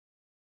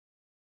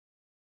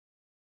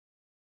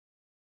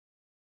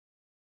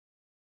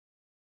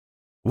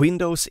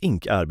Windows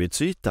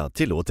Ink-arbetsyta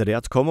tillåter dig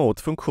att komma åt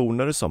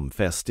funktioner som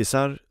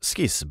fästisar,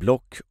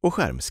 skissblock och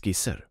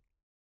skärmskisser.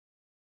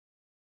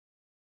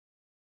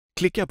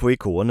 Klicka på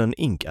ikonen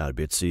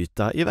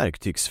Ink-arbetsyta i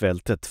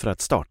verktygsfältet för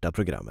att starta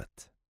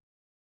programmet.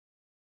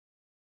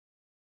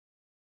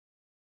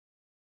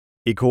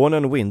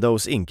 Ikonen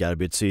Windows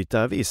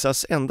Ink-arbetsyta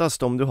visas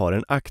endast om du har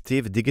en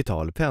aktiv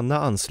digital penna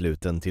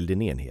ansluten till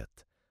din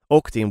enhet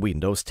och din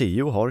Windows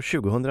 10 har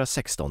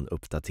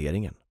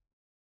 2016-uppdateringen.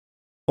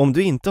 Om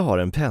du inte har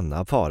en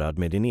penna parad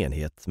med din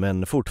enhet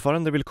men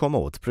fortfarande vill komma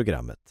åt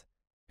programmet,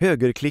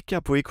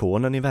 högerklicka på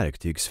ikonen i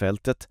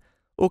verktygsfältet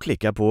och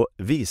klicka på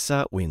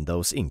Visa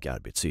Windows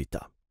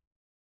Ink-arbetsyta.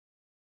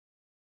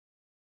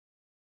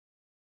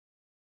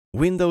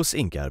 Windows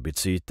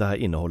Ink-arbetsyta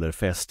innehåller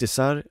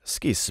fästisar,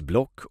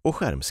 skissblock och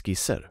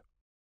skärmskisser.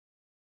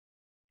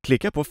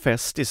 Klicka på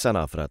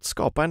fästisarna för att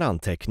skapa en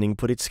anteckning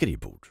på ditt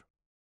skrivbord.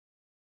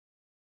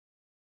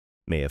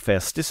 Med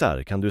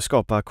fästisar kan du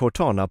skapa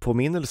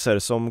Cortana-påminnelser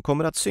som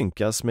kommer att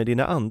synkas med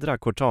dina andra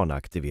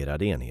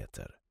Cortana-aktiverade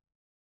enheter.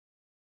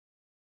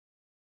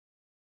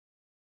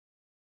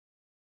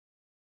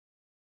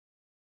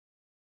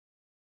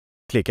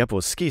 Klicka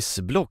på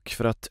skissblock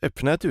för att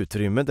öppna ett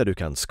utrymme där du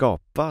kan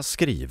skapa,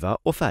 skriva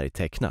och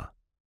färgteckna.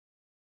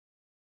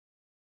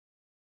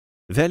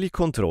 Välj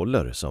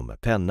kontroller som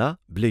penna,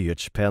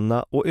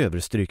 blyertspenna och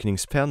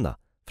överstrykningspenna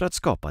för att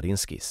skapa din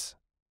skiss.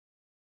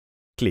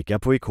 Klicka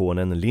på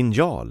ikonen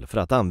linjal för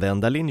att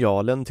använda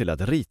linjalen till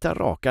att rita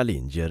raka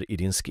linjer i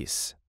din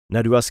skiss.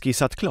 När du har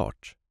skissat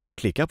klart,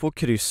 klicka på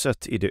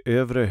krysset i det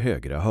övre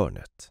högra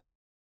hörnet.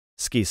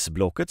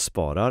 Skissblocket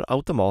sparar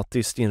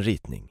automatiskt din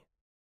ritning.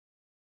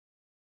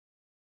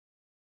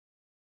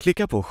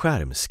 Klicka på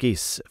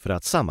skärmskiss för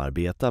att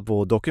samarbeta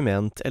på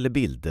dokument eller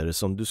bilder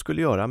som du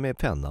skulle göra med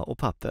penna och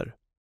papper.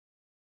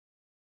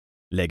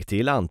 Lägg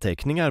till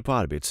anteckningar på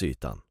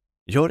arbetsytan.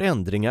 Gör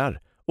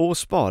ändringar och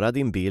spara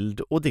din bild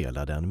och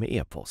dela den med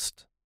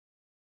e-post.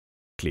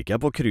 Klicka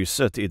på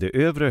krysset i det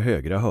övre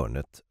högra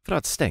hörnet för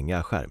att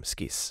stänga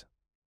skärmskiss.